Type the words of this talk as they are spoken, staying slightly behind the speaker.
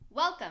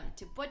Welcome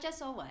to Pochas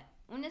So What,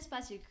 un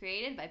espacio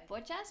created by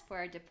pochas for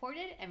our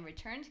deported and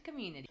returned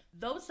community.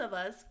 Those of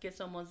us que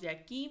somos de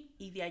aquí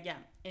y de allá,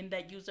 and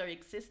that use our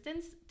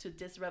existence to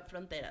disrupt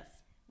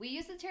fronteras. We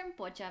use the term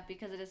pocha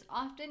because it is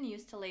often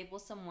used to label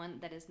someone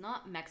that is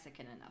not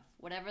Mexican enough,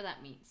 whatever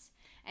that means,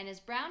 and is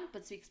brown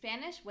but speaks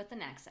Spanish with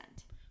an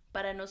accent.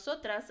 Para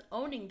nosotras,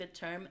 owning the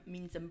term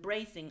means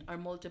embracing our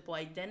multiple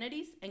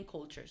identities and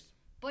cultures.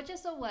 Pocha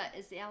So What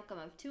is the outcome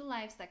of two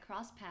lives that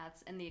crossed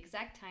paths in the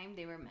exact time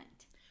they were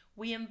meant.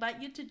 We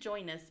invite you to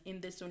join us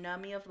in the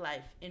tsunami of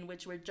life in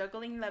which we're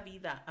juggling la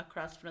vida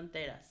across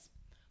fronteras.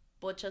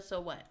 Pocha So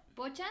What?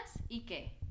 Pochas y qué?